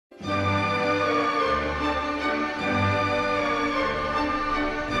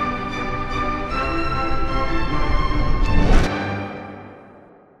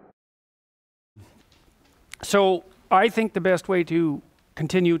So I think the best way to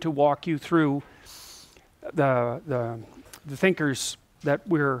continue to walk you through the thinkers that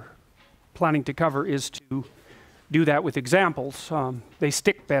we're planning to cover is to do that with examples. They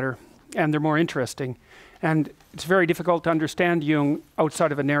stick better and they're more interesting. And it's very difficult to understand Jung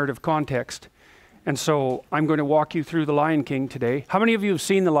outside of a narrative context. And so I'm going to walk you through The Lion King today. How many of you have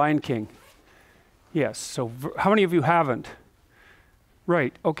seen The Lion King? Yes. So how many of you haven't?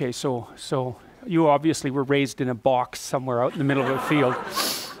 Right. Okay. So you obviously were raised in a box somewhere out in the middle of a field.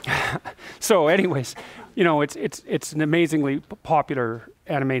 So anyways, you know, it's an amazingly popular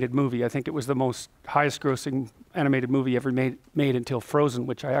animated movie. I think it was the most highest grossing animated movie ever made until Frozen,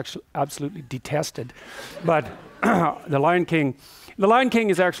 which I actually absolutely detested. But The Lion King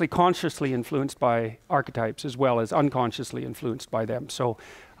is actually consciously influenced by archetypes as well as unconsciously influenced by them. So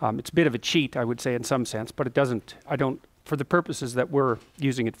it's a bit of a cheat, I would say, in some sense, but for the purposes that we're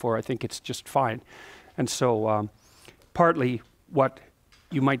using it for, I think it's just fine. And so partly what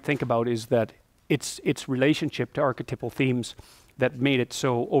you might think about is that its relationship to archetypal themes that made it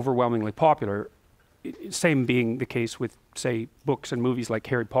so overwhelmingly popular, same being the case with, say, books and movies like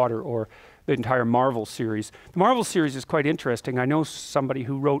Harry Potter or the entire Marvel series. The Marvel series is quite interesting. I know somebody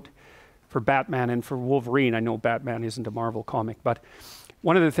who wrote for Batman and for Wolverine. I know Batman isn't a Marvel comic, but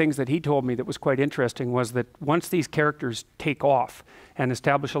one of the things that he told me that was quite interesting was that once these characters take off and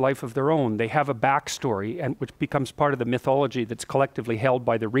establish a life of their own, they have a backstory, and which becomes part of the mythology that's collectively held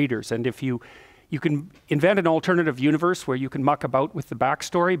by the readers. And if you can invent an alternative universe where you can muck about with the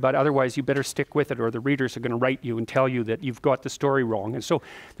backstory, but otherwise you better stick with it or the readers are going to write you and tell you that you've got the story wrong. And so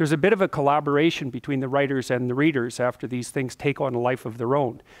there's a bit of a collaboration between the writers and the readers after these things take on a life of their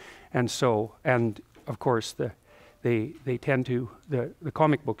own. And so, and of course, they tend to, the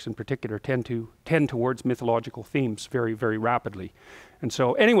comic books in particular, tend towards mythological themes very, very rapidly. And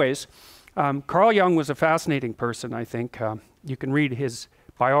so anyways, Carl Jung was a fascinating person, I think. You can read his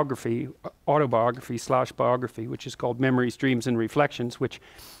biography, autobiography/biography, which is called Memories, Dreams, and Reflections, which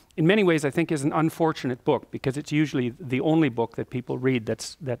in many ways I think is an unfortunate book because it's usually the only book that people read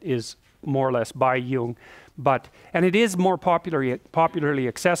that is more or less by Jung. And it is more popularly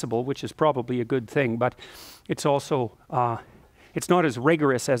accessible, which is probably a good thing, but it's also, it's not as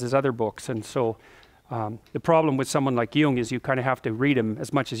rigorous as his other books. And so the problem with someone like Jung is you kind of have to read him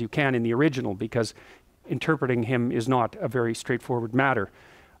as much as you can in the original because interpreting him is not a very straightforward matter.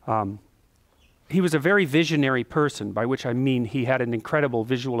 He was a very visionary person, by which I mean he had an incredible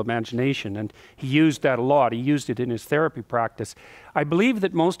visual imagination, and he used that a lot. He used it in his therapy practice. I believe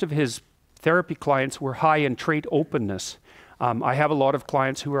that most of his therapy clients were high in trait openness. I have a lot of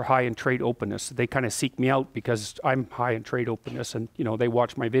clients who are high in trait openness. They kind of seek me out because I'm high in trait openness, and you know, they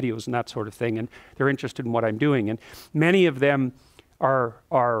watch my videos and that sort of thing, and they're interested in what I'm doing. And many of them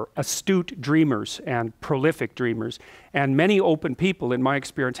are astute dreamers and prolific dreamers. And many open people, in my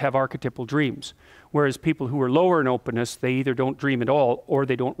experience, have archetypal dreams. Whereas people who are lower in openness, they either don't dream at all, or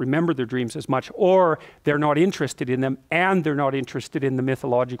they don't remember their dreams as much, or they're not interested in them, and they're not interested in the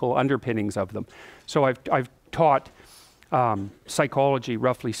mythological underpinnings of them. So I've taught psychology,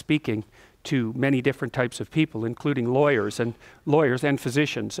 roughly speaking, to many different types of people, including lawyers and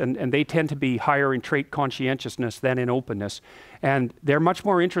physicians, and they tend to be higher in trait conscientiousness than in openness. And they're much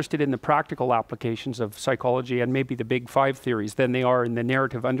more interested in the practical applications of psychology and maybe the big five theories than they are in the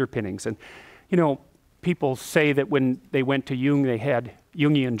narrative underpinnings. And you know, people say that when they went to Jung, they had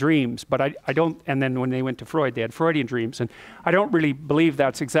Jungian dreams, but I don't, and then when they went to Freud, they had Freudian dreams, and I don't really believe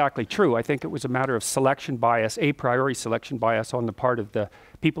that's exactly true. I think it was a matter of selection bias, a priori selection bias on the part of the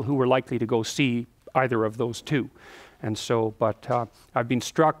people who were likely to go see either of those two. And so, but I've been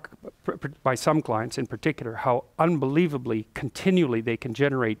struck by some clients in particular how unbelievably continually they can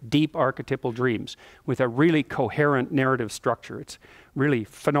generate deep archetypal dreams with a really coherent narrative structure. It's really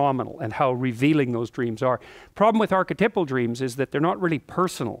phenomenal, and how revealing those dreams are. Problem with archetypal dreams is that they're not really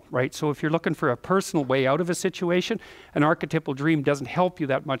personal, right? So if you're looking for a personal way out of a situation, an archetypal dream doesn't help you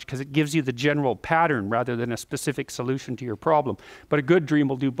that much because it gives you the general pattern rather than a specific solution to your problem. But a good dream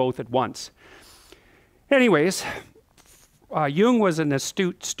will do both at once. Anyways, Jung was an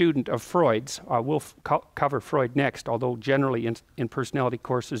astute student of Freud's. We'll cover Freud next, although generally in personality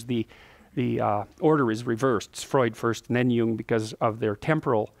courses the order is reversed. It's Freud first and then Jung because of the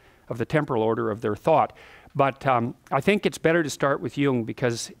temporal order of their thought. But I think it's better to start with Jung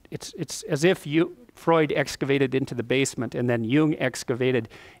because it's as if Freud excavated into the basement and then Jung excavated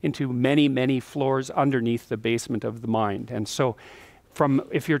into many, many floors underneath the basement of the mind. And so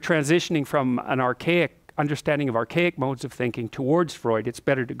if you're transitioning from an archaic understanding of archaic modes of thinking towards Freud, it's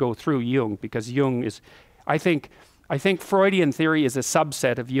better to go through Jung because Jung is, I think, I think Freudian theory is a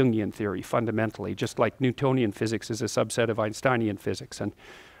subset of Jungian theory, fundamentally, just like Newtonian physics is a subset of Einsteinian physics. And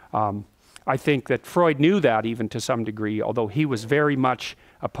I think that Freud knew that even to some degree, although he was very much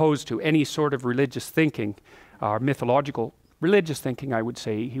opposed to any sort of religious thinking, mythological religious thinking, I would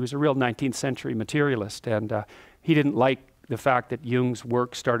say. He was a real 19th century materialist, and he didn't like the fact that Jung's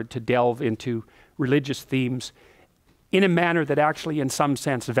work started to delve into religious themes in a manner that actually in some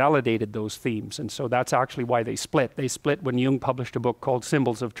sense validated those themes. And so that's actually why they split. They split when Jung published a book called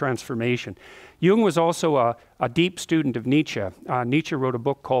Symbols of Transformation. Jung was also a deep student of Nietzsche. Nietzsche wrote a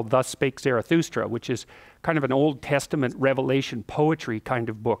book called Thus Spake Zarathustra, which is kind of an Old Testament revelation poetry kind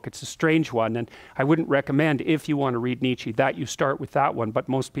of book. It's a strange one, and I wouldn't recommend, if you want to read Nietzsche, that you start with that one, but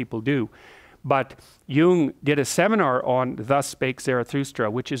most people do. But Jung did a seminar on Thus Spake Zarathustra,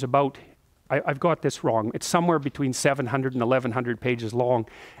 which is about, I've got this wrong, it's somewhere between 700 and 1100 pages long,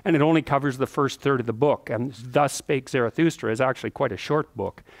 and it only covers the first third of the book. And Thus Spake Zarathustra is actually quite a short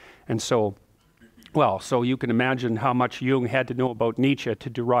book. And so, well, so you can imagine how much Jung had to know about Nietzsche to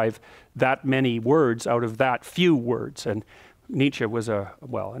derive that many words out of that few words. And Nietzsche was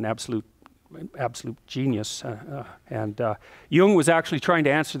an absolute genius. Jung was actually trying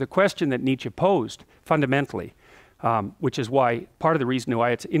to answer the question that Nietzsche posed, fundamentally. Which is why, part of the reason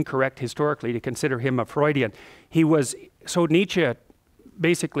why it's incorrect historically to consider him a Freudian. So Nietzsche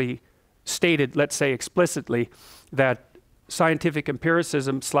basically stated, let's say explicitly, that scientific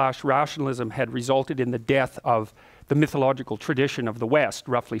empiricism / rationalism had resulted in the death of the mythological tradition of the West,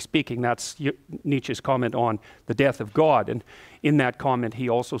 roughly speaking. That's Nietzsche's comment on the death of God. And in that comment, he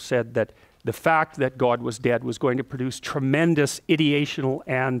also said that the fact that God was dead was going to produce tremendous ideational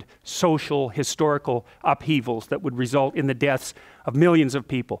and social, historical upheavals that would result in the deaths of millions of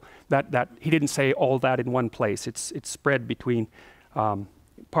people. That he didn't say all that in one place. It's spread between,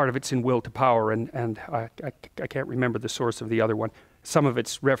 part of it's in Will to Power, and I can't remember the source of the other one. Some of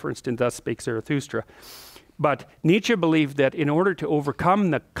it's referenced in Thus Spake Zarathustra. But Nietzsche believed that in order to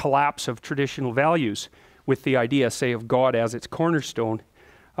overcome the collapse of traditional values with the idea, say, of God as its cornerstone,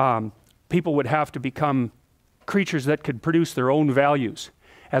 people would have to become creatures that could produce their own values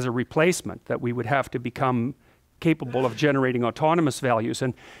as a replacement, that we would have to become capable of generating autonomous values.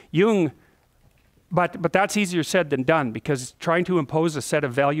 And Jung, but that's easier said than done, because trying to impose a set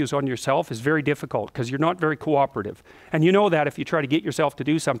of values on yourself is very difficult, because you're not very cooperative. And you know that if you try to get yourself to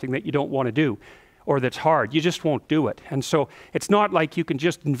do something that you don't want to do, or that's hard, you just won't do it. And so it's not like you can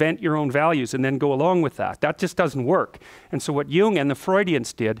just invent your own values and then go along with that. That just doesn't work. And so what Jung and the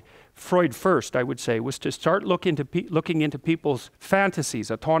Freudians did, Freud first, I would say, was to start looking into people's fantasies,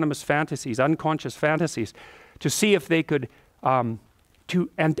 autonomous fantasies, unconscious fantasies, to see if they could, and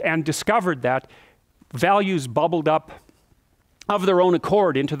discovered that values bubbled up of their own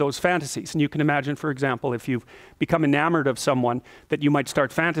accord into those fantasies. And you can imagine, for example, if you've become enamored of someone, that you might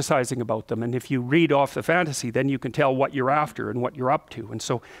start fantasizing about them. And if you read off the fantasy, then you can tell what you're after and what you're up to. And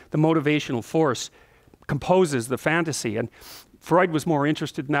so the motivational force composes the fantasy. And Freud was more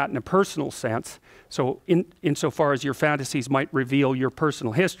interested in that in a personal sense. So insofar as your fantasies might reveal your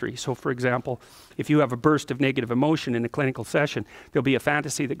personal history. So for example, if you have a burst of negative emotion in a clinical session, there'll be a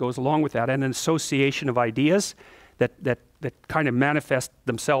fantasy that goes along with that, and an association of ideas that kind of manifest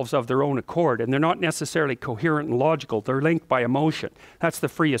themselves of their own accord. And they're not necessarily coherent and logical. They're linked by emotion. That's the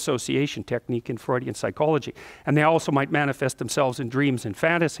free association technique in Freudian psychology. And they also might manifest themselves in dreams and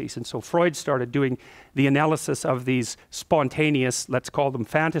fantasies. And so Freud started doing the analysis of these spontaneous, let's call them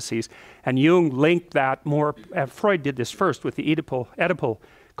fantasies. And Jung linked that more. Freud did this first with the Oedipal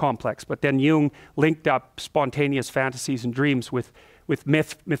complex. But then Jung linked up spontaneous fantasies and dreams with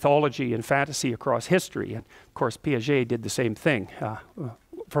mythology and fantasy across history. And of course, Piaget did the same thing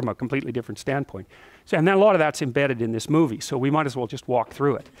from a completely different standpoint. So, and then a lot of that's embedded in this movie, so we might as well just walk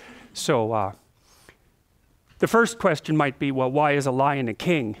through it. So the first question might be, well, why is a lion a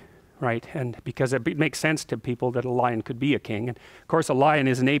king, right? And because it makes sense to people that a lion could be a king. And of course, a lion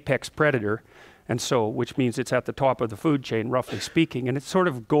is an apex predator, and so, which means it's at the top of the food chain, roughly speaking, and it's sort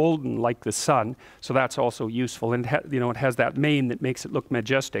of golden like the sun, so that's also useful. And it has that mane that makes it look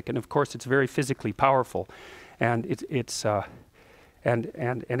majestic, and of course, it's very physically powerful, and it's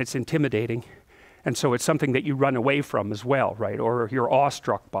intimidating, and so it's something that you run away from as well, right? Or you're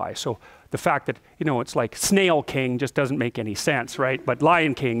awestruck by. So the fact that it's like Snail King just doesn't make any sense, right? But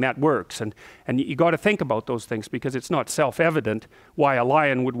Lion King, that works, and you got to think about those things, because it's not self-evident why a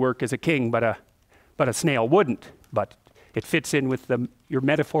lion would work as a king, but a snail wouldn't. But it fits in with your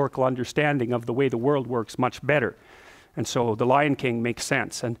metaphorical understanding of the way the world works much better. And so the Lion King makes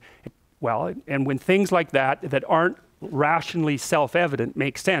sense. And when things like that aren't rationally self-evident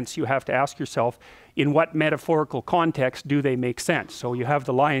make sense, you have to ask yourself, in what metaphorical context do they make sense? So you have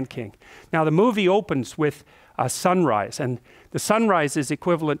the Lion King. Now the movie opens with a sunrise, and the sunrise is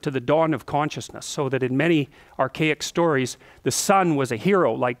equivalent to the dawn of consciousness, so that in many archaic stories, the sun was a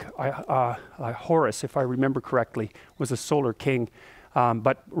hero, like Horus, if I remember correctly, was a solar king,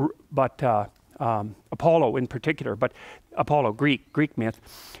 but Apollo in particular, but Apollo, Greek myth.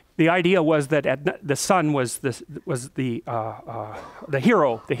 The idea was that the sun was the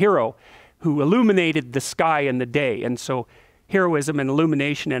hero who illuminated the sky and the day, and so heroism and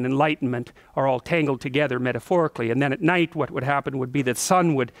illumination and enlightenment are all tangled together metaphorically. And then at night, what would happen would be that the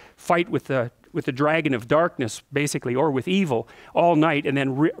sun would fight with the dragon of darkness, basically, or with evil all night, and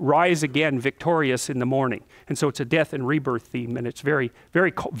then rise again victorious in the morning. And so it's a death and rebirth theme, and it's very,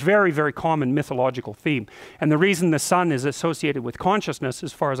 very common mythological theme. And the reason the sun is associated with consciousness,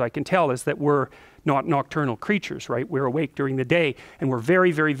 as far as I can tell, is that we're not nocturnal creatures, right? We're awake during the day, and we're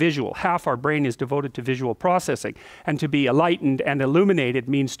very, very visual. Half our brain is devoted to visual processing. And to be enlightened and illuminated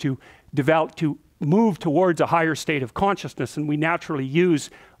means to develop, to move towards a higher state of consciousness, and we naturally use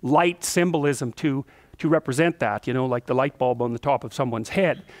light symbolism to represent that, you know, like the light bulb on the top of someone's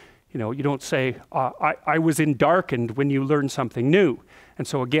head. You know, you don't say, I was darkened when you learn something new. And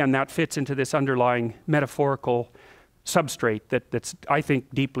so again, that fits into this underlying metaphorical substrate that's, I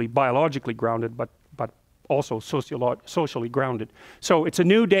think, deeply biologically grounded, but also socially grounded. So it's a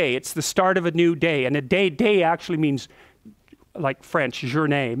new day, it's the start of a new day, and a day actually means, like French,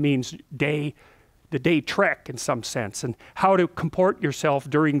 journée, means day, the day trek in some sense. And how to comport yourself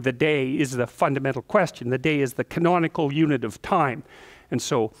during the day is the fundamental question. The day is the canonical unit of time. And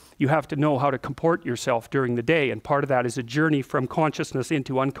so you have to know how to comport yourself during the day, and part of that is a journey from consciousness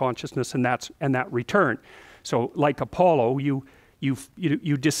into unconsciousness, and that return. So like Apollo,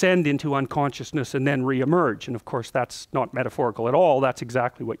 you descend into unconsciousness and then re-emerge. And of course, that's not metaphorical at all. That's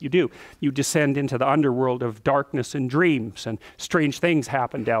exactly what you do. You descend into the underworld of darkness and dreams, and strange things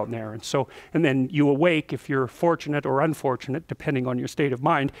happen down there. And then you awake, if you're fortunate or unfortunate, depending on your state of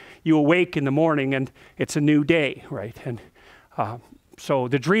mind, you awake in the morning and it's a new day, right? And so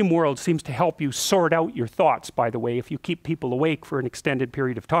the dream world seems to help you sort out your thoughts, by the way. If you keep people awake for an extended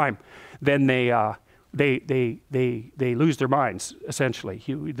period of time, then they lose their minds, essentially.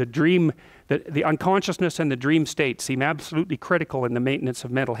 The unconsciousness and the dream state seem absolutely critical in the maintenance of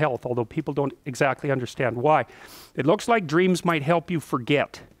mental health, although people don't exactly understand why. It looks like dreams might help you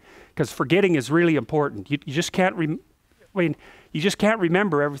forget, because forgetting is really important. You just can't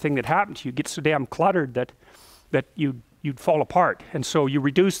remember everything that happened to you. You get so damn cluttered that you'd fall apart. And so you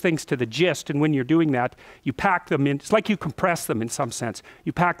reduce things to the gist, and when you're doing that, you pack them in. It's like you compress them in some sense.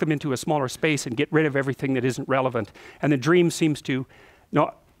 You pack them into a smaller space and get rid of everything that isn't relevant. And the dream seems to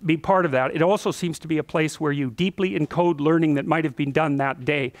not be part of that. It also seems to be a place where you deeply encode learning that might have been done that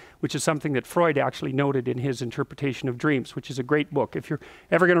day, which is something that Freud actually noted in his Interpretation of Dreams, which is a great book. If you're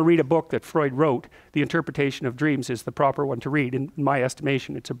ever going to read a book that Freud wrote, The Interpretation of Dreams is the proper one to read. In my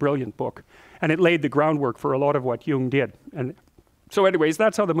estimation, it's a brilliant book. And it laid the groundwork for a lot of what Jung did. And so anyways,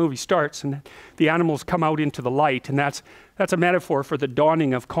 that's how the movie starts, and the animals come out into the light, and that's a metaphor for the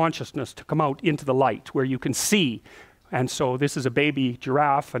dawning of consciousness, to come out into the light where you can see. And so this is a baby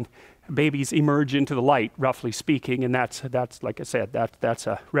giraffe, and babies emerge into the light, roughly speaking, and that's like I said, that's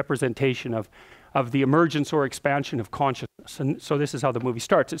a representation of the emergence or expansion of consciousness. And so this is how the movie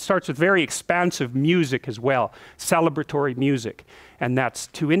starts. It starts with very expansive music as well, celebratory music. And that's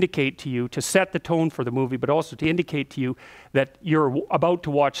to indicate to you, to set the tone for the movie, but also to indicate to you that you're about to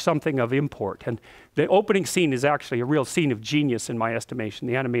watch something of import. And the opening scene is actually a real scene of genius in my estimation.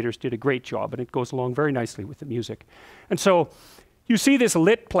 The animators did a great job, and it goes along very nicely with the music. And so you see this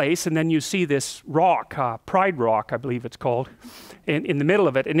lit place, and then you see this rock, Pride Rock, I believe it's called, in the middle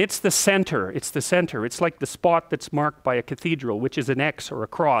of it. And it's the center. It's the center. It's like the spot that's marked by a cathedral, which is an X or a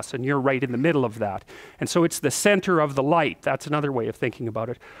cross, and you're right in the middle of that. And so it's the center of the light. That's another way of thinking about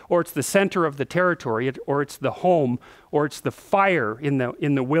it. Or it's the center of the territory, or it's the home, or it's the fire in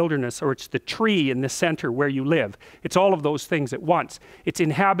the wilderness, or it's the tree in the center where you live. It's all of those things at once. It's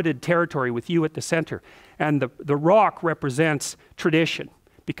inhabited territory with you at the center. And the rock represents tradition,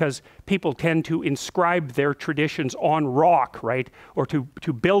 because people tend to inscribe their traditions on rock, right? Or to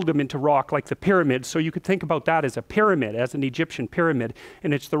build them into rock, like the pyramids. So you could think about that as a pyramid, as an Egyptian pyramid,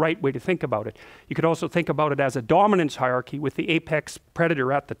 and it's the right way to think about it. You could also think about it as a dominance hierarchy with the apex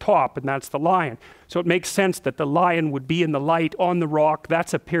predator at the top, and that's the lion. So it makes sense that the lion would be in the light on the rock.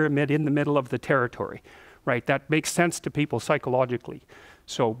 That's a pyramid in the middle of the territory, right? That makes sense to people psychologically.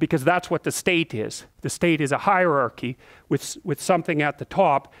 So, because that's what the state is. The state is a hierarchy with something at the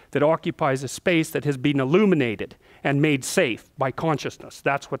top that occupies a space that has been illuminated and made safe by consciousness.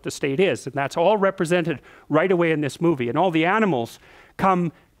 That's what the state is, and that's all represented right away in this movie. And all the animals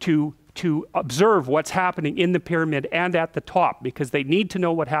come to observe what's happening in the pyramid and at the top, because they need to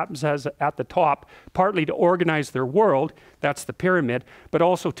know what happens at the top, partly to organize their world, that's the pyramid, but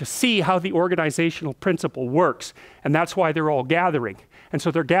also to see how the organizational principle works. And that's why they're all gathering. And so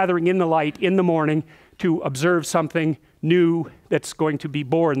they're gathering in the light in the morning to observe something new that's going to be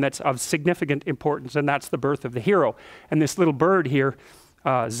born, that's of significant importance, and that's the birth of the hero. And this little bird here,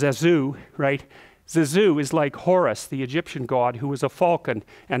 Zazu, right? Zazu is like Horus, the Egyptian god, who was a falcon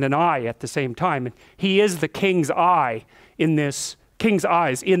and an eye at the same time. And he is the king's eyes in this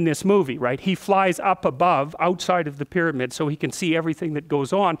movie, right? He flies up above, outside of the pyramid, so he can see everything that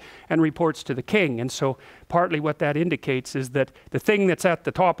goes on and reports to the king. And so partly what that indicates is that the thing that's at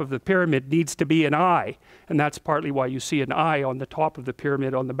the top of the pyramid needs to be an eye. And that's partly why you see an eye on the top of the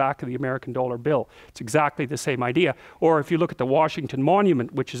pyramid on the back of the American dollar bill. It's exactly the same idea. Or if you look at the Washington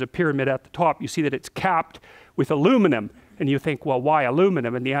Monument, which is a pyramid at the top, you see that it's capped with aluminum. And you think, well, why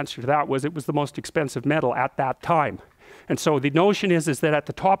aluminum? And the answer to that was it was the most expensive metal at that time. And so the notion is that at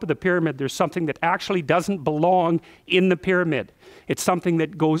the top of the pyramid, there's something that actually doesn't belong in the pyramid. It's something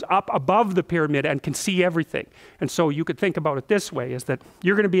that goes up above the pyramid and can see everything. And so you could think about it this way, is that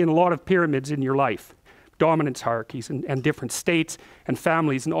you're going to be in a lot of pyramids in your life, dominance hierarchies and different states and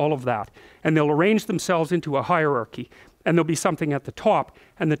families and all of that. And they'll arrange themselves into a hierarchy. And there'll be something at the top.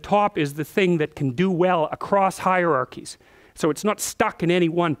 And the top is the thing that can do well across hierarchies. So it's not stuck in any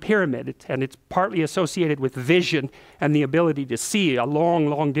one pyramid, and it's partly associated with vision and the ability to see a long,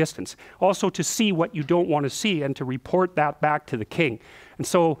 long distance. Also to see what you don't want to see and to report that back to the king. And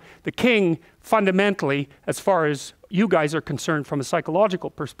so the king, fundamentally, as far as you guys are concerned from a psychological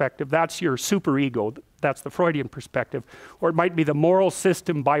perspective, that's your superego. That's the Freudian perspective. Or it might be the moral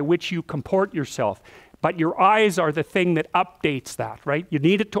system by which you comport yourself. But your eyes are the thing that updates that, right? You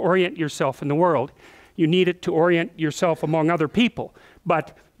need it to orient yourself in the world. You need it to orient yourself among other people.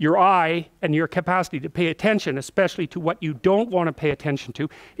 But your eye and your capacity to pay attention, especially to what you don't want to pay attention to,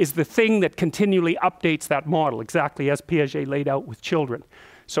 is the thing that continually updates that model, exactly as Piaget laid out with children.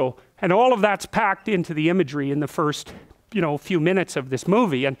 So, and all of that's packed into the imagery in the first, few minutes of this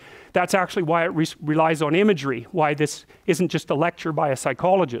movie. And that's actually why it relies on imagery, why this isn't just a lecture by a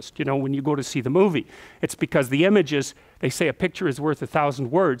psychologist, when you go to see the movie. It's because the images, they say a picture is worth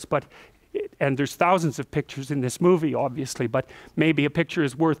 1,000 words, and there's thousands of pictures in this movie, obviously, but maybe a picture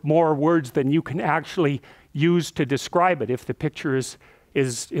is worth more words than you can actually use to describe it if the picture is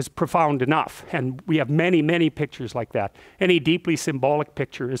profound enough. And we have many, many pictures like that. Any deeply symbolic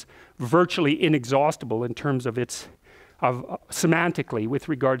picture is virtually inexhaustible in terms of semantically with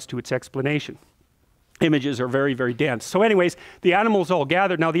regards to its explanation. Images are very, very dense. So anyways, the animals all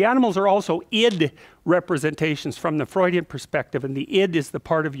gathered. Now the animals are also id representations from the Freudian perspective, and the id is the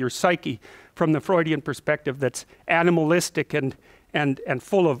part of your psyche from the Freudian perspective that's animalistic and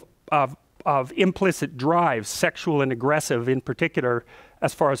full of implicit drives, sexual and aggressive in particular,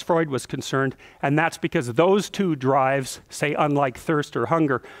 as far as Freud was concerned. And that's because those two drives, say unlike thirst or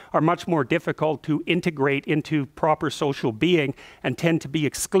hunger, are much more difficult to integrate into proper social being and tend to be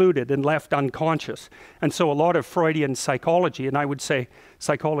excluded and left unconscious. And so a lot of Freudian psychology, and I would say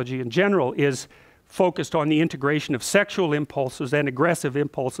psychology in general, is focused on the integration of sexual impulses and aggressive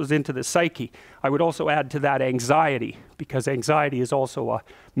impulses into the psyche. I would also add to that anxiety, because anxiety is also a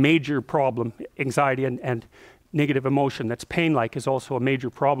major problem. Anxiety and negative emotion that's pain-like is also a major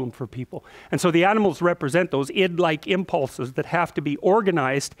problem for people. And so the animals represent those id-like impulses that have to be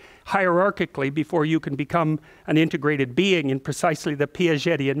organized hierarchically before you can become an integrated being in precisely the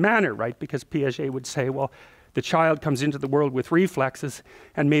Piagetian manner, right? Because Piaget would say, well, the child comes into the world with reflexes,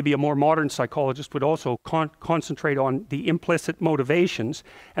 and maybe a more modern psychologist would also concentrate on the implicit motivations,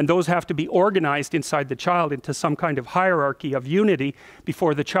 and those have to be organized inside the child into some kind of hierarchy of unity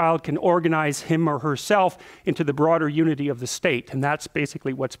before the child can organize him or herself into the broader unity of the state. And that's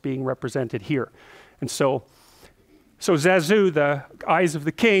basically what's being represented here. And so Zazu, the eyes of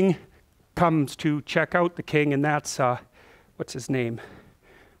the king, comes to check out the king, and that's, what's his name?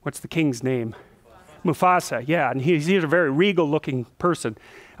 What's the king's name? Mufasa, yeah, and he's a very regal-looking person,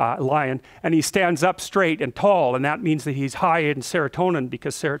 lion, and he stands up straight and tall, and that means that he's high in serotonin,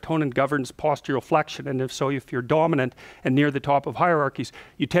 because serotonin governs postural flexion, and if you're dominant and near the top of hierarchies,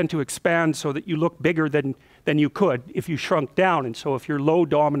 you tend to expand so that you look bigger than than you could if you shrunk down. And so if you're a low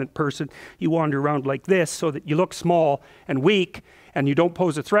dominant person, you wander around like this so that you look small and weak and you don't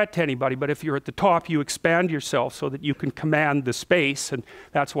pose a threat to anybody. But if you're at the top, you expand yourself so that you can command the space. And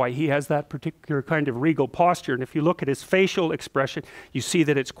that's why he has that particular kind of regal posture. And if you look at his facial expression, you see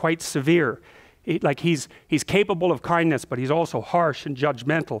that it's quite severe. He's capable of kindness, but he's also harsh and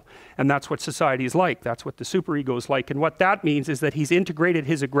judgmental. And that's what society is like. That's what the superego is like. And what that means is that he's integrated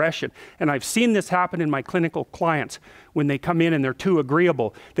his aggression. And I've seen this happen in my clinical clients when they come in and they're too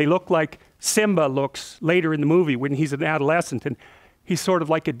agreeable. They look like Simba looks later in the movie when he's an adolescent. And he's sort of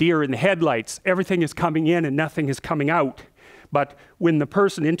like a deer in the headlights. Everything is coming in and nothing is coming out. But when the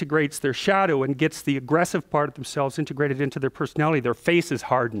person integrates their shadow and gets the aggressive part of themselves integrated into their personality, their faces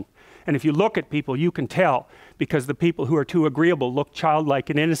harden. And if you look at people, you can tell, because the people who are too agreeable look childlike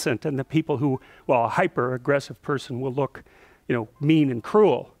and innocent, and the people who, well, a hyper-aggressive person will look, mean and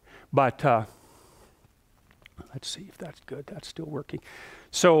cruel. But let's see if that's good. That's still working.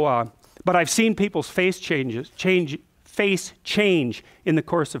 So, but I've seen people's face change in the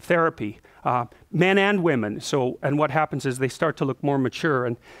course of therapy. Men and women. So, and what happens is they start to look more mature,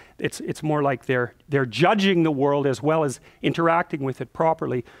 and it's more like they're judging the world as well as interacting with it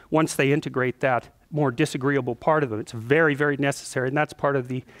properly once they integrate that more disagreeable part of them. It's very, very necessary, and that's part of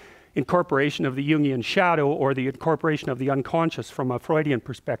the incorporation of the Jungian shadow, or the incorporation of the unconscious from a Freudian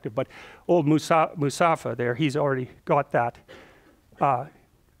perspective. But old Musafa there, he's already got that.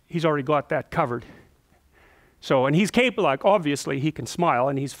 He's already got that covered. So, and he's capable, like, obviously he can smile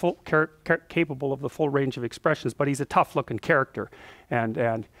and he's capable of the full range of expressions, but he's a tough looking character.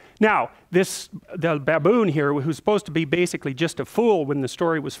 And now, the baboon here, who's supposed to be basically just a fool when the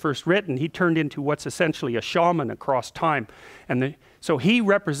story was first written, he turned into what's essentially a shaman across time. And so he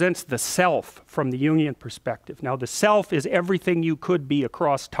represents the self from the Jungian perspective. Now, the self is everything you could be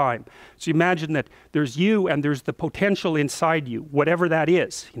across time. So you imagine that there's you and there's the potential inside you, whatever that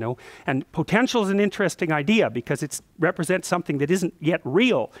is, And potential is an interesting idea because it represents something that isn't yet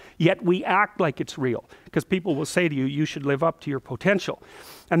real, yet we act like it's real. Because people will say to you, you should live up to your potential.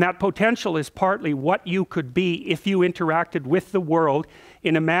 And that potential is partly what you could be if you interacted with the world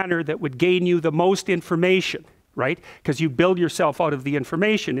in a manner that would gain you the most information. Right? Because you build yourself out of the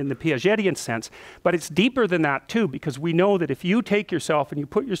information in the Piagetian sense. But it's deeper than that too, because we know that if you take yourself and you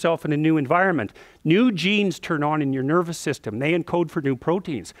put yourself in a new environment, new genes turn on in your nervous system. They encode for new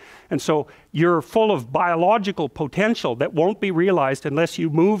proteins. And so you're full of biological potential that won't be realized unless you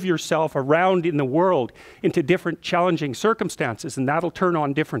move yourself around in the world into different challenging circumstances, and that'll turn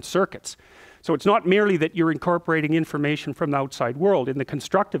on different circuits. So it's not merely that you're incorporating information from the outside world in the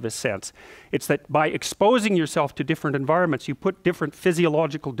constructivist sense. It's that by exposing yourself to different environments, you put different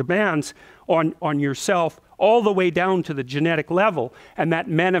physiological demands on yourself all the way down to the genetic level, and that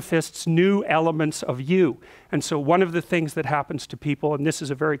manifests new elements of you. And so one of the things that happens to people, and this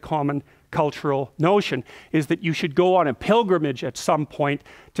is a very common cultural notion, is that you should go on a pilgrimage at some point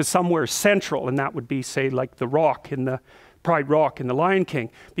to somewhere central, and that would be, say, like the rock in the Pride Rock in The Lion King,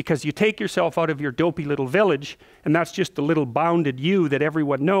 because you take yourself out of your dopey little village, and that's just the little bounded you that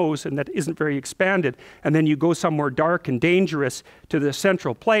everyone knows and that isn't very expanded, and then you go somewhere dark and dangerous to the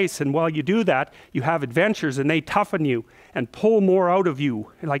central place, and while you do that, you have adventures, and they toughen you and pull more out of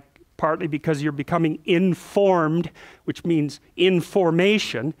you, like partly because you're becoming informed, which means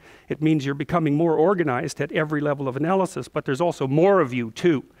information. It means you're becoming more organized at every level of analysis, but there's also more of you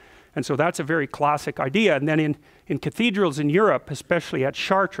too. And so that's a very classic idea. And then in cathedrals in Europe, especially at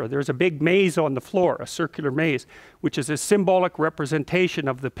Chartres, there's a big maze on the floor, a circular maze, which is a symbolic representation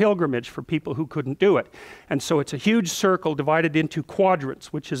of the pilgrimage for people who couldn't do it. And so it's a huge circle divided into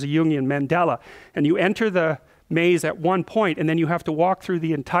quadrants, which is a Jungian mandala. And you enter the maze at one point, and then you have to walk through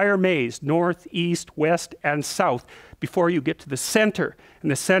the entire maze, north, east, west, and south, before you get to the center.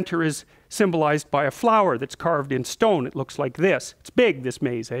 And the center is symbolized by a flower that's carved in stone. It looks like this. It's big, this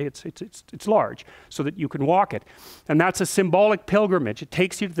maze, eh? It's large, so that you can walk it. And that's a symbolic pilgrimage. It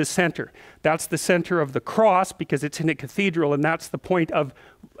takes you to the center. That's the center of the cross, because it's in a cathedral, and that's the point of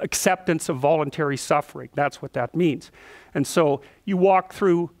acceptance of voluntary suffering. That's what that means. And so you walk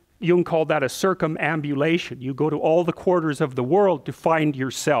through, Jung called that a circumambulation. You go to all the quarters of the world to find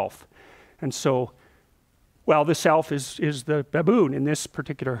yourself. And so, well, the self is the baboon in this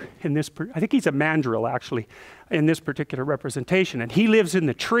particular, I think he's a mandrill actually, in this particular representation. And he lives in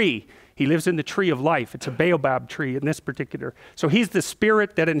the tree. He lives in the tree of life. It's a baobab tree in this particular. So he's the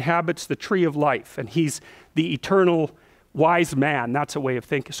spirit that inhabits the tree of life. And he's the eternal wise man. That's a way of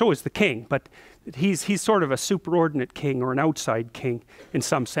thinking. So is the king, but he's sort of a superordinate king or an outside king in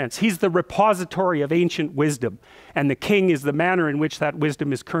some sense. He's the repository of ancient wisdom, and the king is the manner in which that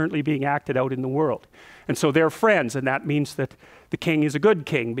wisdom is currently being acted out in the world. And so they're friends, and that means that the king is a good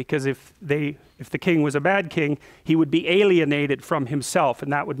king, because if the king was a bad king, he would be alienated from himself,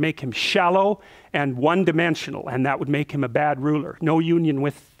 and that would make him shallow and one-dimensional, and that would make him a bad ruler. No union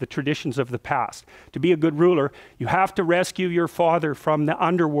with the traditions of the past. To be a good ruler, you have to rescue your father from the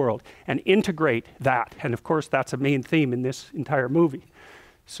underworld and integrate that. And of course, that's a main theme in this entire movie.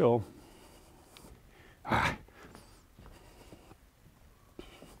 So,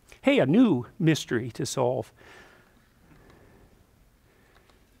 hey, a new mystery to solve.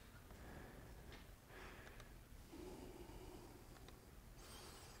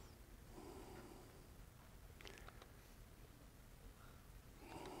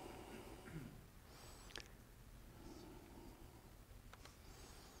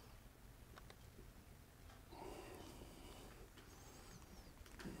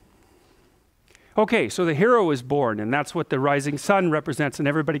 Okay, so the hero is born, and that's what the rising sun represents, and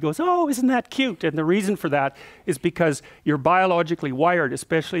everybody goes, oh, isn't that cute? And the reason for that is because you're biologically wired,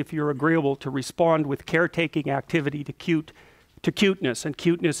 especially if you're agreeable, to respond with caretaking activity to cuteness. And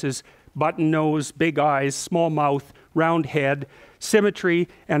cuteness is button nose, big eyes, small mouth, round head, symmetry,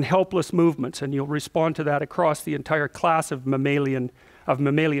 and helpless movements. And you'll respond to that across the entire class of mammalian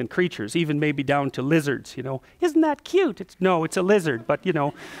creatures, even maybe down to lizards, you know. Isn't that cute? No, it's a lizard, but you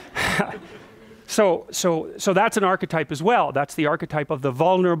know. So that's an archetype as well. That's the archetype of the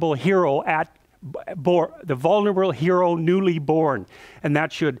vulnerable hero the vulnerable hero newly born. And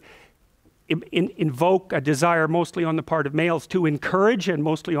that should invoke a desire mostly on the part of males to encourage, and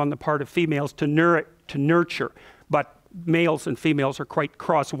mostly on the part of females to nurture. But males and females are quite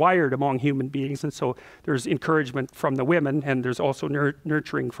cross-wired among human beings, and so there's encouragement from the women, and there's also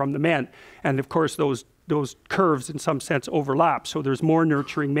nurturing from the men. And of course, those curves in some sense overlap. So there's more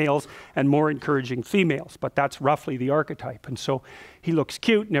nurturing males and more encouraging females, but that's roughly the archetype. And so he looks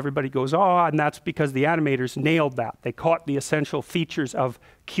cute, and everybody goes, oh, and that's because the animators nailed that. They caught the essential features of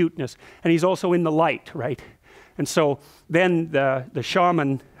cuteness. And he's also in the light, right? And so then the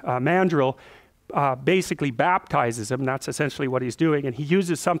shaman, Mandrill, basically baptizes him. That's essentially what he's doing. And he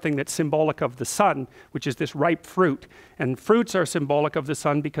uses something that's symbolic of the sun, which is this ripe fruit. And fruits are symbolic of the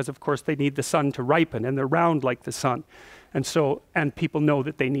sun because, of course, they need the sun to ripen, and they're round like the sun. And so, and people know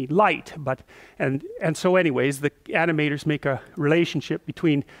that they need light. And so anyways, the animators make a relationship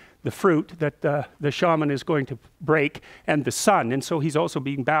between the fruit that the shaman is going to break and the sun. And so he's also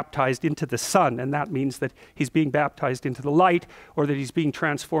being baptized into the sun. And that means that he's being baptized into the light, or that he's being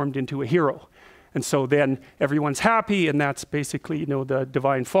transformed into a hero. And so then everyone's happy, and that's basically, you know, the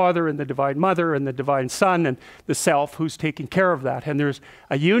divine father and the divine mother and the divine son and the self who's taking care of that. And there's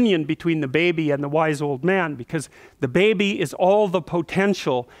a union between the baby and the wise old man, because the baby is all the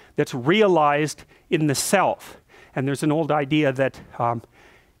potential that's realized in the self. And there's an old idea that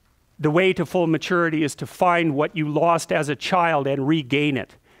the way to full maturity is to find what you lost as a child and regain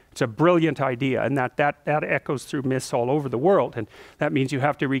it. It's a brilliant idea, and that echoes through myths all over the world. And that means you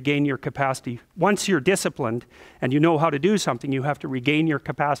have to regain your capacity. Once you're disciplined and you know how to do something, you have to regain your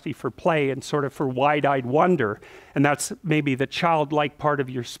capacity for play and sort of for wide-eyed wonder. And that's maybe the childlike part of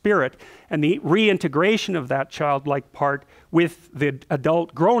your spirit. And the reintegration of that childlike part with the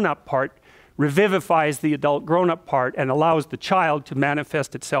adult grown-up part revivifies the adult grown-up part and allows the child to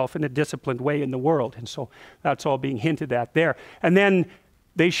manifest itself in a disciplined way in the world. And so that's all being hinted at there. And then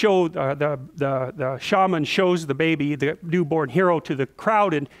they show, the shaman shows the baby, the newborn hero, to the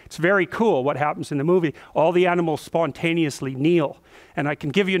crowd, and it's very cool what happens in the movie. All the animals spontaneously kneel. And I can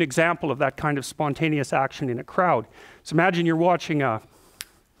give you an example of that kind of spontaneous action in a crowd. So imagine you're watching a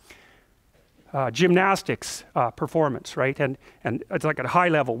gymnastics performance, right? And it's like a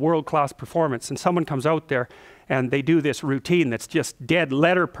high-level, world-class performance, and someone comes out there and they do this routine that's just dead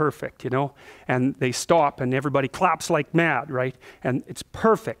letter perfect, you know, and they stop and everybody claps like mad, right? And it's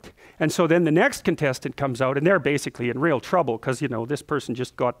perfect. And so then the next contestant comes out, and they're basically in real trouble because, you know, this person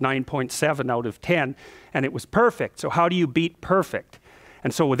just got 9.7 out of 10 and it was perfect. So how do you beat perfect?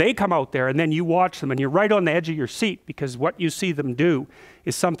 And so they come out there, and then you watch them, and you're right on the edge of your seat, because what you see them do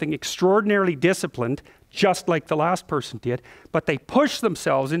is something extraordinarily disciplined, just like the last person did, but they push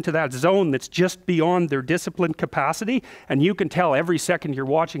themselves into that zone that's just beyond their disciplined capacity, and you can tell every second you're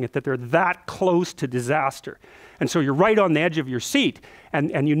watching it that they're that close to disaster. And so you're right on the edge of your seat,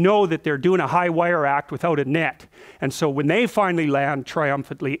 and you know that they're doing a high wire act without a net. And so when they finally land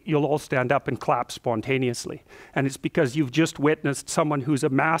triumphantly, you'll all stand up and clap spontaneously. And it's because you've just witnessed someone who's a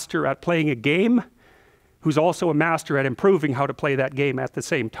master at playing a game, who's also a master at improving how to play that game at the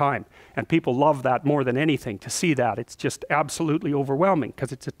same time. And people love that more than anything, to see that. It's just absolutely overwhelming,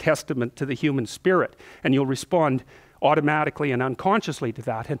 because it's a testament to the human spirit. And you'll respond automatically and unconsciously to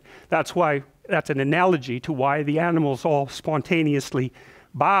that. And that's why that's an analogy to why the animals all spontaneously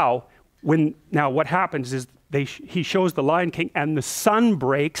bow. Now what happens is he shows the Lion King and the sun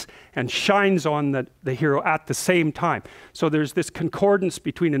breaks and shines on the hero at the same time. So there's this concordance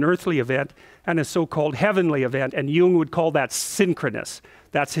between an earthly event and a so-called heavenly event, and Jung would call that synchronous.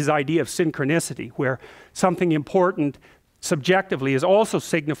 That's his idea of synchronicity, where something important subjectively is also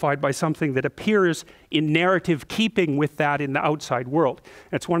signified by something that appears in narrative keeping with that in the outside world.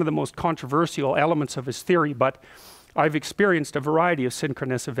 It's one of the most controversial elements of his theory, but I've experienced a variety of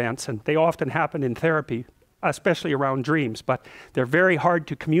synchronous events, and they often happen in therapy, especially around dreams, but they're very hard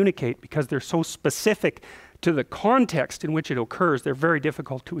to communicate because they're so specific to the context in which it occurs. They're very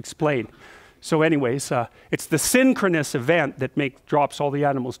difficult to explain. So anyways, it's the synchronous event that drops all the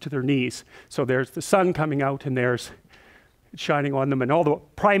animals to their knees. So there's the sun coming out and there's shining on them, and all the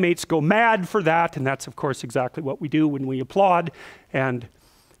primates go mad for that, and that's of course exactly what we do when we applaud. And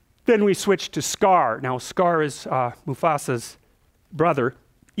then we switch to Scar. Now Scar is Mufasa's brother,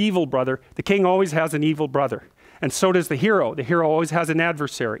 evil brother. The king always has an evil brother, and so does the hero. The hero always has an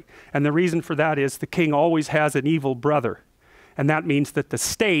adversary, and the reason for that is the king always has an evil brother, and that means that the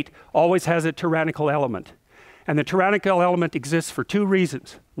state always has a tyrannical element. And the tyrannical element exists for two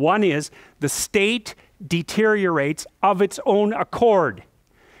reasons. One is the state deteriorates of its own accord,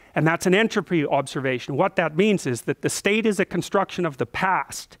 and that's an entropy observation. What that means is that the state is a construction of the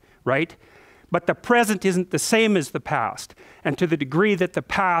past, right? But the present isn't the same as the past, and to the degree that the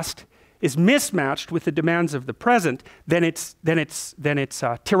past is mismatched with the demands of the present, then it's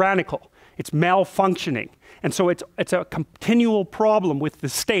tyrannical. It's malfunctioning, and so it's a continual problem with the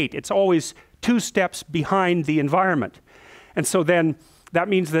state. It's always 2 steps behind the environment, and so then that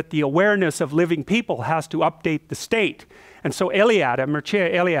means that the awareness of living people has to update the state. And so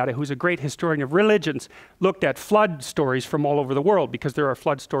Mircea Eliade, who's a great historian of religions, looked at flood stories from all over the world, because there are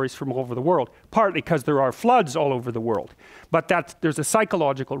flood stories from all over the world, partly because there are floods all over the world. But there's a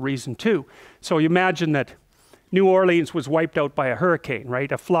psychological reason too. So you imagine that New Orleans was wiped out by a hurricane, right?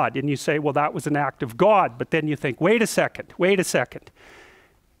 A flood. And you say, well, that was an act of God. But then you think, wait a second.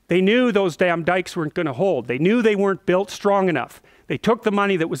 They knew those damn dikes weren't going to hold. They knew they weren't built strong enough. They took the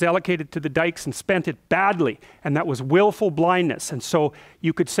money that was allocated to the dikes and spent it badly, and that was willful blindness. And so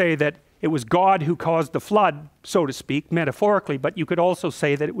you could say that it was God who caused the flood, so to speak, metaphorically, but you could also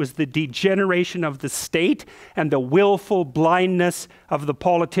say that it was the degeneration of the state and the willful blindness of the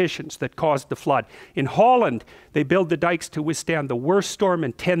politicians that caused the flood. In Holland, they built the dikes to withstand the worst storm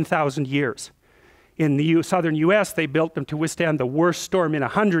in 10,000 years. In the southern US, they built them to withstand the worst storm in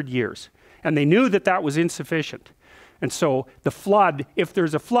 100 years. And they knew that that was insufficient. And so the flood, if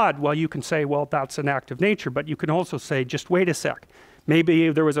there's a flood, well, you can say, well, that's an act of nature, but you can also say, just wait a sec.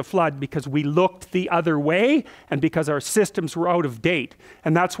 Maybe there was a flood because we looked the other way and because our systems were out of date.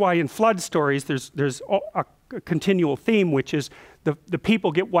 And that's why in flood stories, there's a continual theme, which is the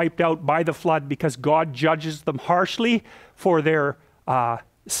people get wiped out by the flood because God judges them harshly for their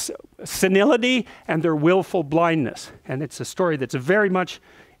senility and their willful blindness. And it's a story that's very much,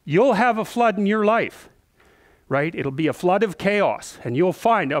 you'll have a flood in your life, right? It'll be a flood of chaos, and you'll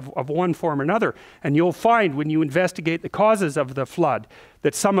find of one form or another, and you'll find when you investigate the causes of the flood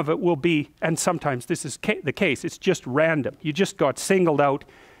that some of it will be, and sometimes this is the case, it's just random. You just got singled out,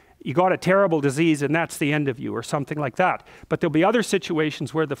 you got a terrible disease and that's the end of you, or something like that. But there'll be other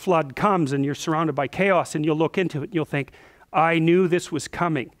situations where the flood comes and you're surrounded by chaos, and you'll look into it and you'll think, I knew this was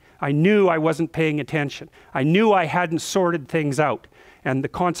coming. I knew I wasn't paying attention. I knew I hadn't sorted things out. And the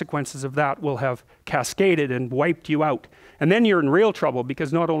consequences of that will have cascaded and wiped you out. And then you're in real trouble,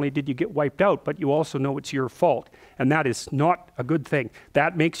 because not only did you get wiped out, but you also know it's your fault. And that is not a good thing.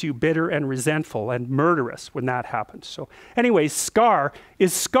 That makes you bitter and resentful and murderous when that happens. So anyway, Scar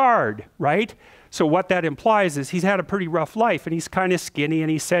is scarred, right? So what that implies is he's had a pretty rough life, and he's kind of skinny, and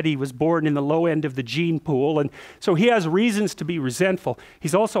he said he was born in the low end of the gene pool, and so he has reasons to be resentful.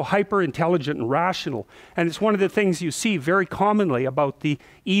 He's also hyper intelligent and rational, and it's one of the things you see very commonly about the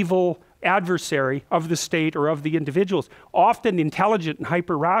evil adversary of the state or of the individuals, often intelligent and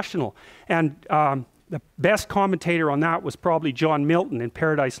hyper rational. And the best commentator on that was probably John Milton in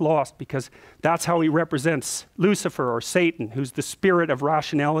Paradise Lost, because that's how he represents Lucifer, or Satan, who's the spirit of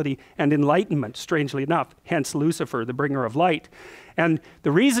rationality and enlightenment, strangely enough, hence Lucifer, the bringer of light. And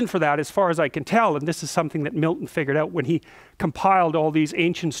the reason for that, as far as I can tell, and this is something that Milton figured out when he compiled all these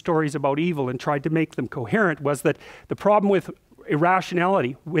ancient stories about evil and tried to make them coherent, was that the problem with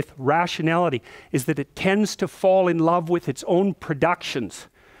rationality is that it tends to fall in love with its own productions,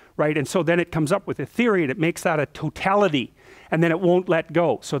 right? And so then it comes up with a theory and it makes that a totality, and then it won't let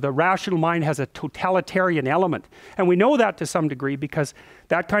go. So the rational mind has a totalitarian element. And we know that to some degree because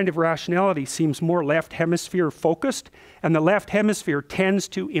that kind of rationality seems more left hemisphere focused, and the left hemisphere tends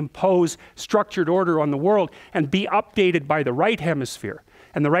to impose structured order on the world and be updated by the right hemisphere.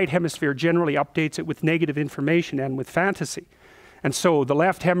 And the right hemisphere generally updates it with negative information and with fantasy. And so the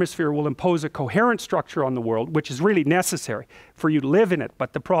left hemisphere will impose a coherent structure on the world, which is really necessary for you to live in it.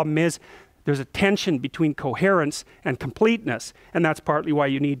 But the problem is there's a tension between coherence and completeness, and that's partly why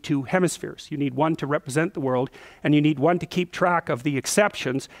you need two hemispheres. You need one to represent the world, and you need one to keep track of the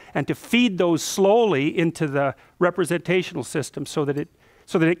exceptions and to feed those slowly into the representational system so that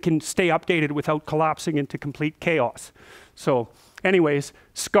it can stay updated without collapsing into complete chaos. So anyways,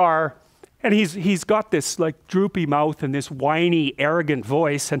 Scar, and he's got this like droopy mouth and this whiny, arrogant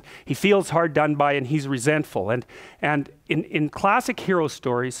voice, and he feels hard done by, and he's resentful. And in classic hero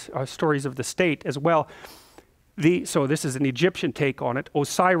stories, stories of the state as well, so this is an Egyptian take on it.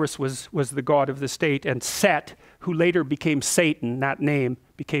 Osiris was the god of the state, and Set, who later became Satan, that name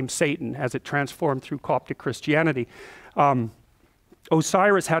became Satan as it transformed through Coptic Christianity.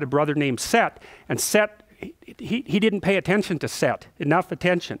 Osiris had a brother named Set, and Set, he didn't pay attention to Set, enough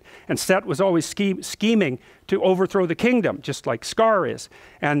attention. And Set was always scheming to overthrow the kingdom, just like Scar is.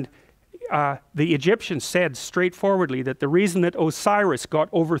 And the Egyptians said straightforwardly that the reason that Osiris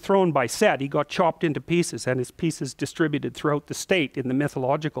got overthrown by Set, he got chopped into pieces, and his pieces distributed throughout the state in the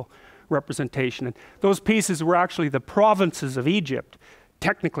mythological representation. And those pieces were actually the provinces of Egypt,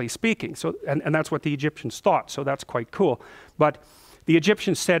 technically speaking. So, and that's what the Egyptians thought, so that's quite cool. But the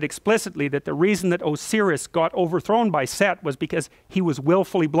Egyptians said explicitly that the reason that Osiris got overthrown by Set was because he was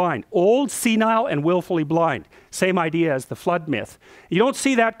willfully blind. Old, senile, and willfully blind. Same idea as the flood myth. You don't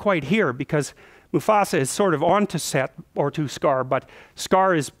see that quite here because Mufasa is sort of onto Set or to Scar, but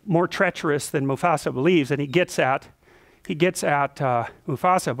Scar is more treacherous than Mufasa believes, and he gets at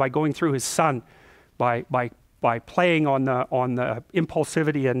Mufasa by going through his son, by playing on the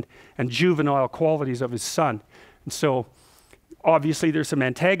impulsivity and juvenile qualities of his son. And so obviously, there's some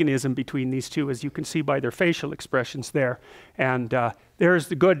antagonism between these two, as you can see by their facial expressions there. And there's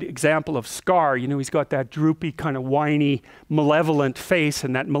the good example of Scar. You know, he's got that droopy, kind of whiny, malevolent face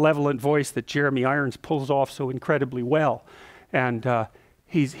and that malevolent voice that Jeremy Irons pulls off so incredibly well. And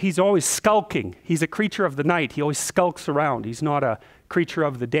he's always skulking. He's a creature of the night. He always skulks around. He's not a creature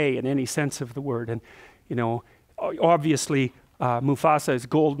of the day in any sense of the word. And, you know, obviously, Mufasa is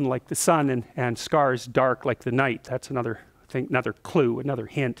golden like the sun, and Scar is dark like the night. That's another clue, another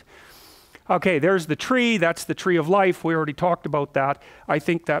hint. Okay, there's the tree. That's the tree of life. We already talked about that. I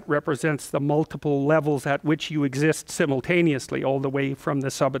think that represents the multiple levels at which you exist simultaneously, all the way from the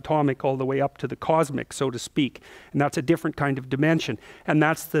subatomic all the way up to the cosmic, so to speak. And that's a different kind of dimension. And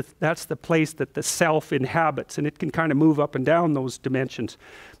that's the place that the self inhabits, and it can kind of move up and down those dimensions.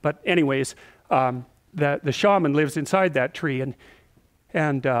 But anyways, the shaman lives inside that tree,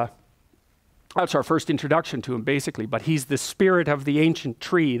 and that's our first introduction to him, basically. But he's the spirit of the ancient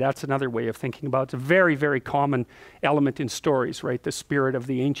tree. That's another way of thinking about it. It's a very, very common element in stories, right? The spirit of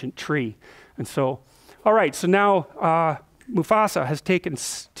the ancient tree. And so, all right, so now Mufasa has taken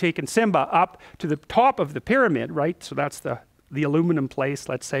Simba up to the top of the pyramid, right? So that's the aluminum place,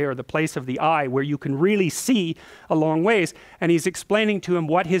 let's say, or the place of the eye where you can really see a long ways. And he's explaining to him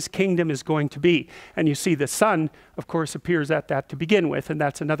what his kingdom is going to be. And you see the sun, of course, appears at that to begin with. And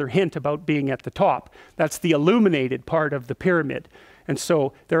that's another hint about being at the top. That's the illuminated part of the pyramid. And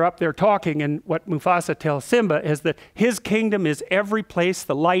so they're up there talking. And what Mufasa tells Simba is that his kingdom is every place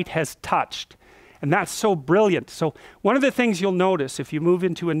the light has touched. And that's so brilliant. So one of the things you'll notice if you move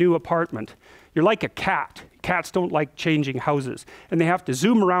into a new apartment, you're like a cat. Cats don't like changing houses, and they have to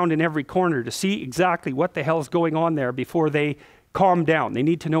zoom around in every corner to see exactly what the hell's going on there before they calm down. They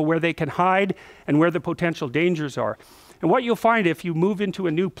need to know where they can hide and where the potential dangers are. And what you'll find if you move into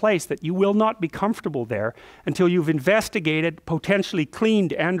a new place, that you will not be comfortable there until you've investigated, potentially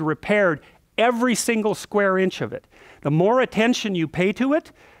cleaned and repaired every single square inch of it. The more attention you pay to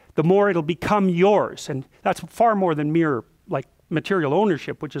it, the more it'll become yours. And that's far more than mere like material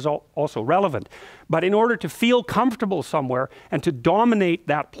ownership, which is also relevant. But in order to feel comfortable somewhere and to dominate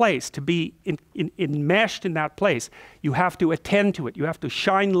that place, to be enmeshed in that place, you have to attend to it. You have to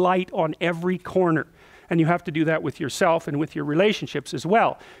shine light on every corner. And you have to do that with yourself and with your relationships as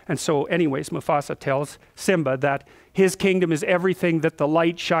well. And so anyways, Mufasa tells Simba that his kingdom is everything that the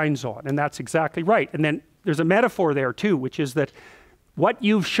light shines on. And that's exactly right. And then there's a metaphor there too, which is that what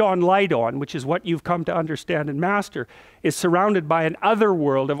you've shone light on, which is what you've come to understand and master, is surrounded by an other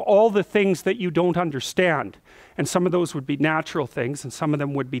world of all the things that you don't understand. and some of those would be natural things, and some of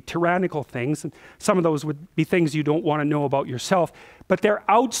them would be tyrannical things, and some of those would be things you don't want to know about yourself, but they're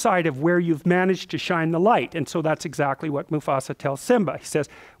outside of where you've managed to shine the light. And so that's exactly what Mufasa tells Simba. He says,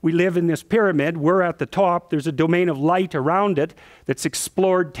 we live in this pyramid, we're at the top, there's a domain of light around it that's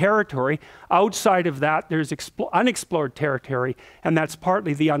explored territory. Outside of that, there's unexplored territory, and that's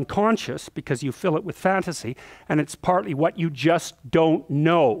partly the unconscious, because you fill it with fantasy, and it's partly what you just don't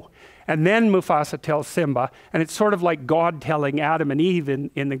know. And then Mufasa tells Simba, and it's sort of like God telling Adam and Eve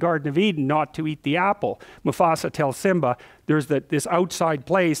in the Garden of Eden not to eat the apple. Mufasa tells Simba, there's this outside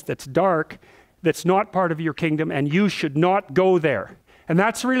place that's dark, that's not part of your kingdom, and you should not go there. And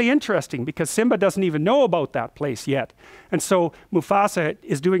that's really interesting, because Simba doesn't even know about that place yet. And so Mufasa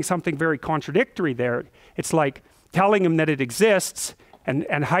is doing something very contradictory there. It's like telling him that it exists,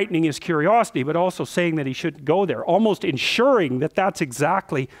 and heightening his curiosity, but also saying that he shouldn't go there, almost ensuring that that's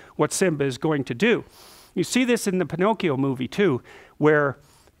exactly what Simba is going to do. You see this in the Pinocchio movie too, where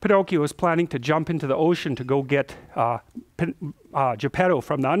Pinocchio is planning to jump into the ocean to go get Geppetto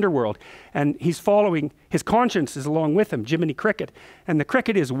from the underworld, and he's following, his conscience is along with him, Jiminy Cricket, and the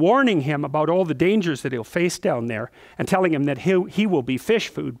cricket is warning him about all the dangers that he'll face down there, and telling him that he will be fish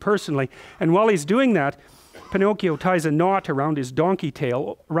food personally. And while he's doing that, Pinocchio ties a knot around his donkey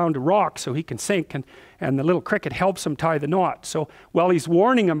tail around a rock so he can sink, and the little cricket helps him tie the knot. So while he's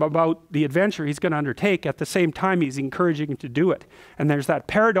warning him about the adventure he's going to undertake, at the same time he's encouraging him to do it. And there's that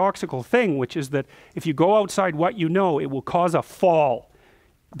paradoxical thing, which is that if you go outside what you know, it will cause a fall,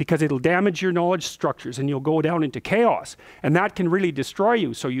 because it'll damage your knowledge structures and you'll go down into chaos, and that can really destroy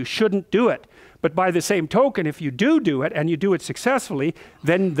you, so you shouldn't do it. But by the same token, if you do it and you do it successfully,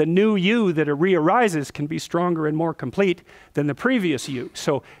 then the new you that re-arises can be stronger and more complete than the previous you.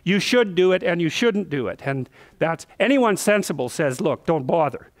 So you should do it and you shouldn't do it. And that's, anyone sensible says, look, don't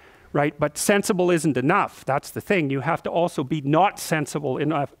bother, right? But sensible isn't enough. That's the thing. You have to also be not sensible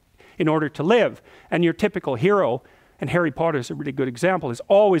enough in order to live. And your typical hero, and Harry Potter is a really good example, is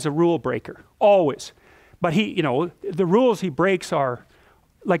always a rule breaker, always. But he, you know, the rules he breaks are,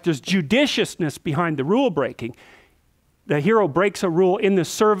 like, there's judiciousness behind the rule breaking. The hero breaks a rule in the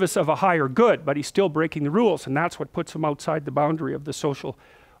service of a higher good, but he's still breaking the rules, and that's what puts him outside the boundary of the social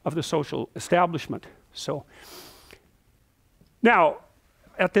establishment. So now,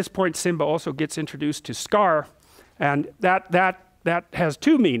 at this point, Simba also gets introduced to Scar, and that has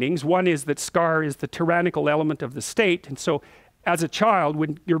two meanings. One is that Scar is the tyrannical element of the state, and so as a child,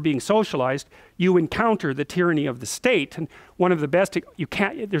 when you're being socialized, you encounter the tyranny of the state. And one of the best,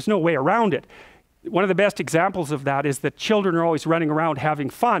 there's no way around it. One of the best examples of that is that children are always running around having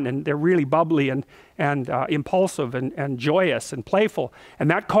fun, and they're really bubbly and impulsive and joyous and playful.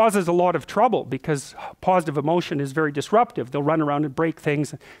 And that causes a lot of trouble, because positive emotion is very disruptive. They'll run around and break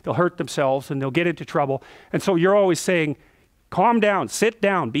things, they'll hurt themselves, and they'll get into trouble. And so you're always saying, calm down, sit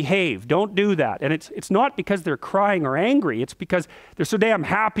down, behave, don't do that. And it's not because they're crying or angry, it's because they're so damn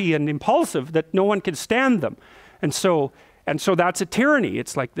happy and impulsive that no one can stand them. And so that's a tyranny.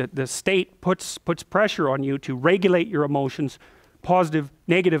 It's like the state puts pressure on you to regulate your emotions, positive,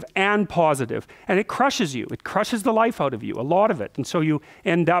 negative, and positive. And it crushes you. It crushes the life out of you, a lot of it. And so you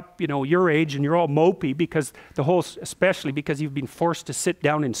end up, you know, your age, and you're all mopey, because especially because you've been forced to sit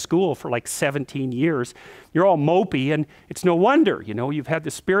down in school for like 17 years. You're all mopey, and it's no wonder, you know, you've had the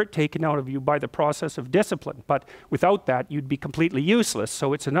spirit taken out of you by the process of discipline. But without that, you'd be completely useless.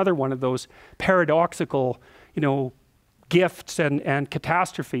 So it's another one of those paradoxical, you know, gifts and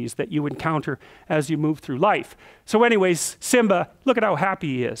catastrophes that you encounter as you move through life. So anyways, Simba, look at how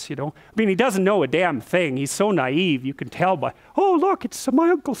happy he is, you know. I mean, he doesn't know a damn thing. He's so naive, you can tell by, oh, look, it's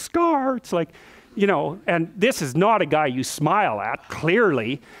my Uncle Scar. It's like, you know, and this is not a guy you smile at,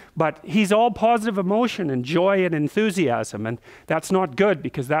 clearly, but he's all positive emotion and joy and enthusiasm, and that's not good,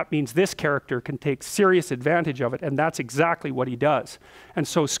 because that means this character can take serious advantage of it, and that's exactly what he does. And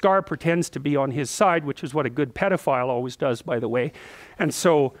so Scar pretends to be on his side, which is what a good pedophile always does, by the way. And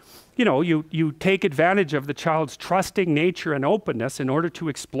so, you know, you take advantage of the child's trusting nature and openness in order to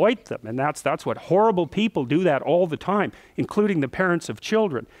exploit them. And that's what horrible people do, that all the time, including the parents of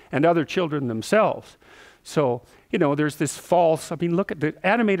children and other children themselves. So, you know, there's this false, I mean, look at the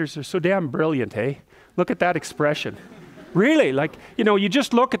animators are so damn brilliant, eh? Look at that expression. Really, like, you know, you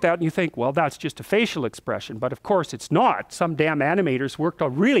just look at that and you think, well, that's just a facial expression. But of course it's not. Some damn animators worked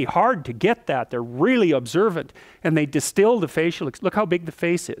really hard to get that. They're really observant, and they distill the facial, look how big the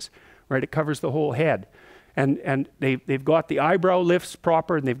face is, right? It covers the whole head. And they've got the eyebrow lifts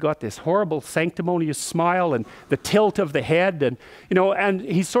proper, and they've got this horrible sanctimonious smile and the tilt of the head, and, you know, and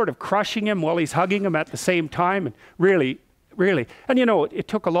he's sort of crushing him while he's hugging him at the same time. And really, Really. And you know, it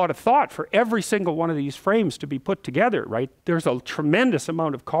took a lot of thought for every single one of these frames to be put together, right? There's a tremendous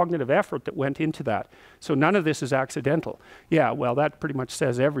amount of cognitive effort that went into that. So none of this is accidental. Yeah, well, that pretty much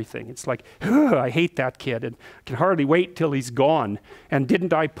says everything. It's like, I hate that kid and can hardly wait till he's gone. And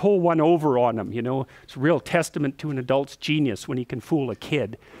didn't I pull one over on him? You know, it's a real testament to an adult's genius when he can fool a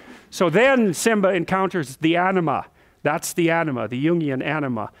kid. So then Simba encounters the anima. That's the anima, the Jungian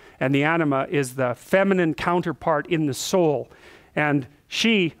anima. And the anima is the feminine counterpart in the soul. And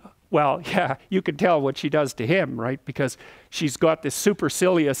she, well, yeah, you can tell what she does to him, right? Because she's got this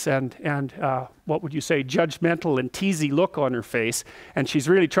supercilious and what would you say, judgmental and teasy look on her face. And she's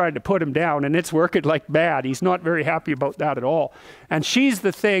really trying to put him down, and it's working like mad. He's not very happy about that at all. And she's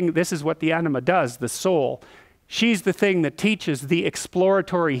the thing, this is what the anima does, the soul. She's the thing that teaches the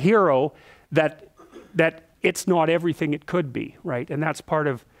exploratory hero that it's not everything it could be, right? And that's part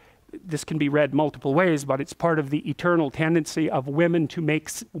of, this can be read multiple ways, but it's part of the eternal tendency of women to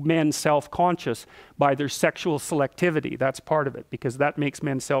make men self-conscious by their sexual selectivity. That's part of it, because that makes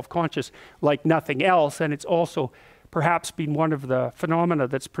men self-conscious like nothing else. And it's also perhaps been one of the phenomena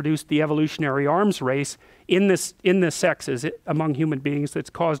that's produced the evolutionary arms race in the sexes among human beings that's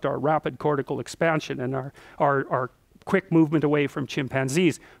caused our rapid cortical expansion and our quick movement away from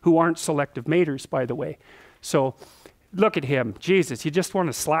chimpanzees, who aren't selective maters, by the way. So look at him, Jesus, you just want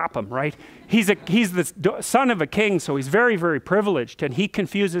to slap him, right? He's the son of a king, so he's very, very privileged, and he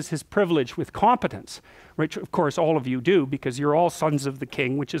confuses his privilege with competence, which of course all of you do, because you're all sons of the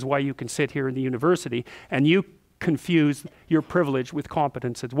king, which is why you can sit here in the university, and you confuse your privilege with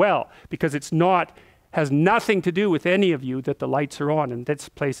competence as well, because has nothing to do with any of you that the lights are on and this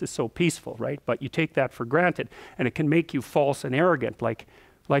place is so peaceful, right? But you take that for granted, and it can make you false and arrogant, like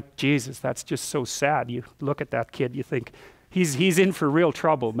Jesus. That's just so sad. You look at that kid, you think, he's in for real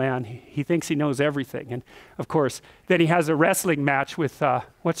trouble, man. He thinks he knows everything. And of course, then he has a wrestling match with,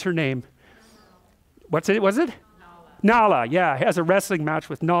 what's her name? Was it? Nala, yeah, has a wrestling match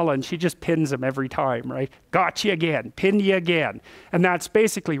with Nala, and she just pins him every time, right? Got you again, pinned you again. And that's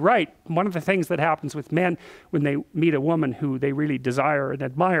basically right. One of the things that happens with men when they meet a woman who they really desire and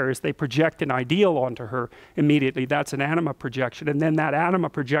admire is they project an ideal onto her immediately. That's an anima projection. And then that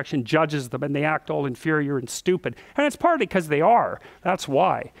anima projection judges them, and they act all inferior and stupid. And it's partly because they are. That's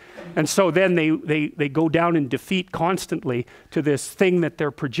why. And so then they go down in defeat constantly to this thing that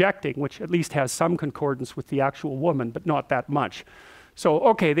they're projecting, which at least has some concordance with the actual woman, but not that much. So,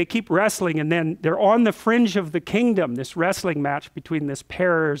 okay, they keep wrestling, and then they're on the fringe of the kingdom. This wrestling match between this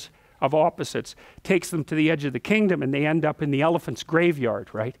pairs of opposites takes them to the edge of the kingdom, and they end up in the elephant's graveyard,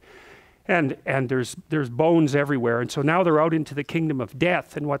 right? And there's bones everywhere. And so now they're out into the kingdom of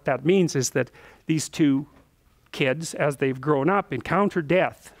death. And what that means is that these two kids, as they've grown up, encounter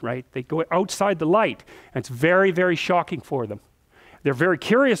death, right? They go outside the light, and it's very, very shocking for them. They're very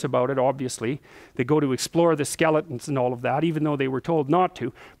curious about it, obviously. They go to explore the skeletons and all of that, even though they were told not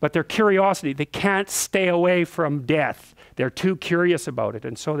to. But their curiosity, they can't stay away from death. They're too curious about it.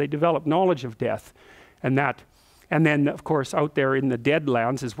 And so they develop knowledge of death. And then, of course, out there in the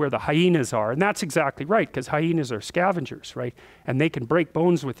deadlands is where the hyenas are. And that's exactly right, because hyenas are scavengers, right? And they can break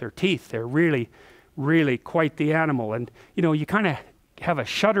bones with their teeth. They're really, really quite the animal. And, you know, you kind of have a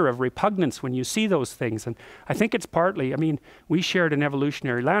shudder of repugnance when you see those things. And I think it's partly, I mean, we shared an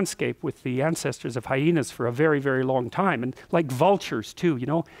evolutionary landscape with the ancestors of hyenas for a very, very long time, and like vultures too, you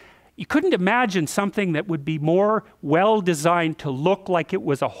know. You couldn't imagine something that would be more well designed to look like it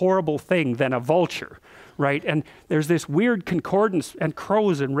was a horrible thing than a vulture, right? And there's this weird concordance, and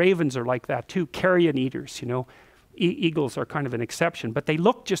crows and ravens are like that too, carrion eaters, you know. Eagles are kind of an exception, but they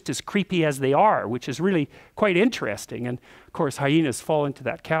look just as creepy as they are, which is really quite interesting. And of course, hyenas fall into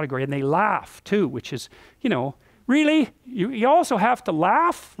that category, and they laugh too, which is, you know, really? You also have to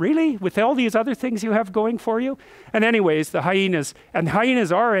laugh, really, with all these other things you have going for you? And anyways, the hyenas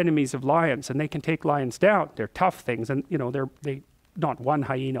are enemies of lions, and they can take lions down. They're tough things, and you know, they not one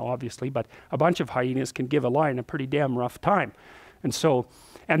hyena, obviously, but a bunch of hyenas can give a lion a pretty damn rough time. And so,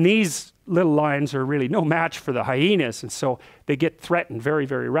 and these little lions are really no match for the hyenas, and so they get threatened very,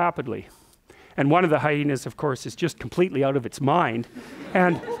 very rapidly. And one of the hyenas, of course, is just completely out of its mind.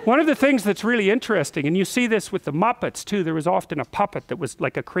 And one of the things that's really interesting, and you see this with the Muppets too, there was often a puppet that was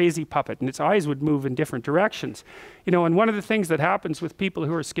like a crazy puppet, and its eyes would move in different directions. You know, and one of the things that happens with people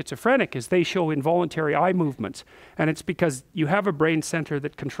who are schizophrenic is they show involuntary eye movements. And it's because you have a brain center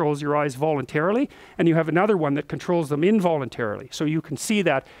that controls your eyes voluntarily, and you have another one that controls them involuntarily. So you can see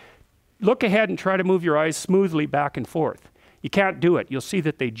that. Look ahead and try to move your eyes smoothly back and forth. You can't do it. You'll see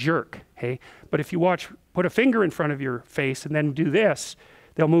that they jerk, hey? But if you put a finger in front of your face and then do this,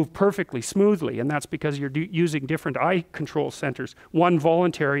 they'll move perfectly smoothly, and that's because you're using different eye control centers, one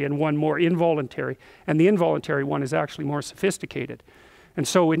voluntary and one more involuntary, and the involuntary one is actually more sophisticated. And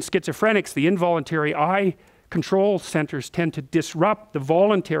so in schizophrenics, the involuntary eye control centers tend to disrupt the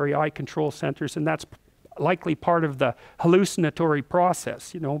voluntary eye control centers, and that's likely part of the hallucinatory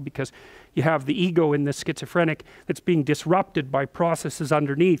process, you know, because you have the ego in the schizophrenic that's being disrupted by processes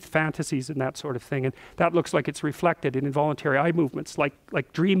underneath, fantasies and that sort of thing, and that looks like it's reflected in involuntary eye movements,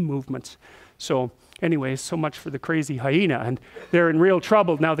 like dream movements. So anyways, so much for the crazy hyena, and they're in real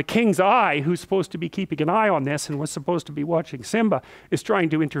trouble. Now the king's eye, who's supposed to be keeping an eye on this and was supposed to be watching Simba, is trying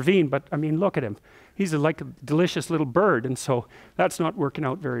to intervene, but I mean, look at him. He's like a delicious little bird, and so that's not working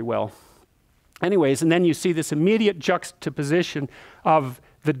out very well. Anyways, and then you see this immediate juxtaposition of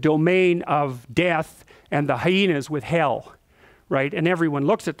the domain of death and the hyenas with hell, right? And everyone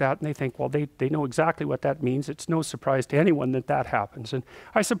looks at that and they think, well, they know exactly what that means. It's no surprise to anyone that that happens. And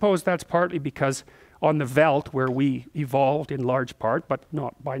I suppose that's partly because on the veldt, where we evolved in large part, but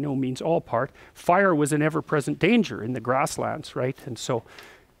not by no means all part, fire was an ever-present danger in the grasslands, right? And so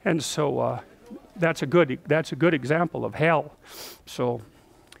that's a good example of hell. So,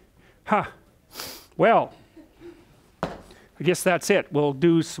 well, I guess that's it. We'll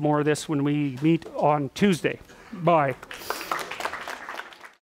do some more of this when we meet on Tuesday. Bye.